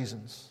joyful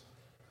reasons.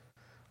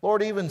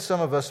 Lord, even some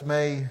of us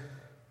may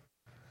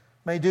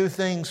do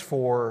things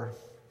for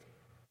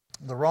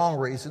the wrong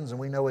reasons, and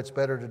we know it's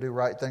better to do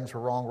right things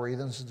for wrong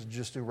reasons than to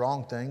just do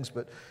wrong things,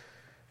 but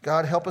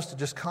God, help us to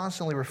just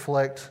constantly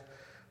reflect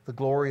the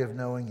glory of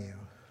knowing you.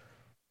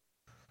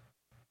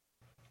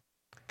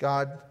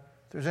 God,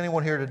 if there's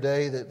anyone here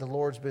today that the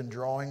Lord's been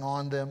drawing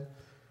on them,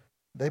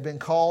 they've been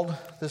called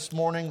this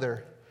morning,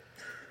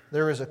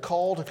 there is a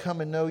call to come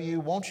and know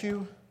you. Won't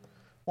you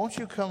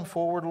come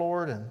forward,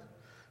 Lord, and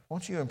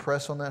won't you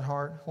impress on that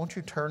heart? Won't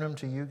you turn them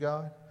to you,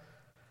 God?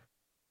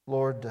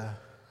 Lord,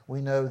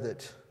 we know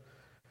that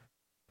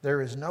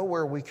there is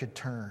nowhere we could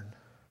turn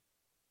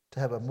to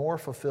have a more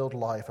fulfilled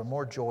life, a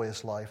more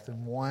joyous life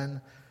than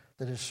one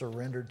that is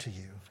surrendered to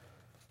you.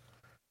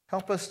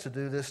 Help us to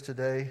do this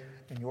today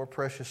in your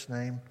precious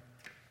name.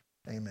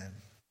 Amen.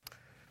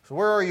 So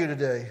where are you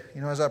today? You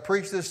know, as I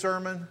preach this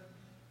sermon,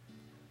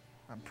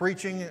 I'm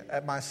preaching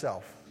at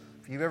myself.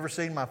 If you've ever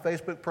seen my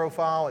Facebook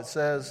profile, it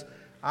says,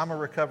 I'm a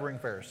recovering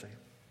Pharisee.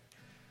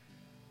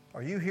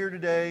 Are you here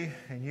today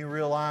and you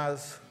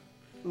realize,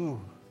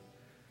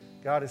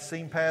 God has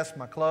seen past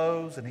my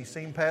clothes, and He's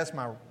seen past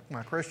my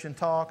Christian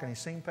talk, and He's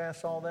seen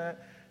past all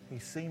that.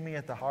 He's seen me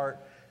at the heart,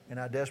 and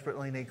I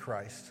desperately need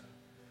Christ.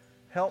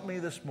 Help me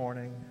this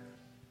morning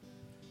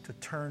to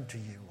turn to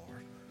you,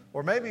 Lord.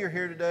 Or maybe you're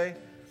here today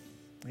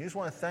and you just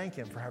want to thank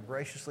Him for how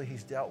graciously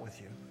He's dealt with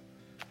you.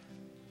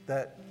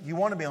 That you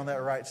want to be on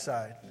that right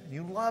side. And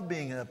you love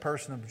being a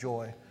person of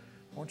joy.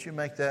 Won't you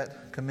make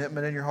that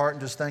commitment in your heart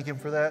and just thank Him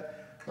for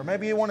that? Or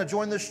maybe you want to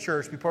join this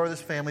church, be part of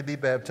this family, be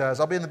baptized.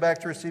 I'll be in the back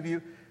to receive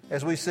you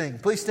as we sing.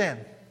 Please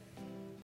stand.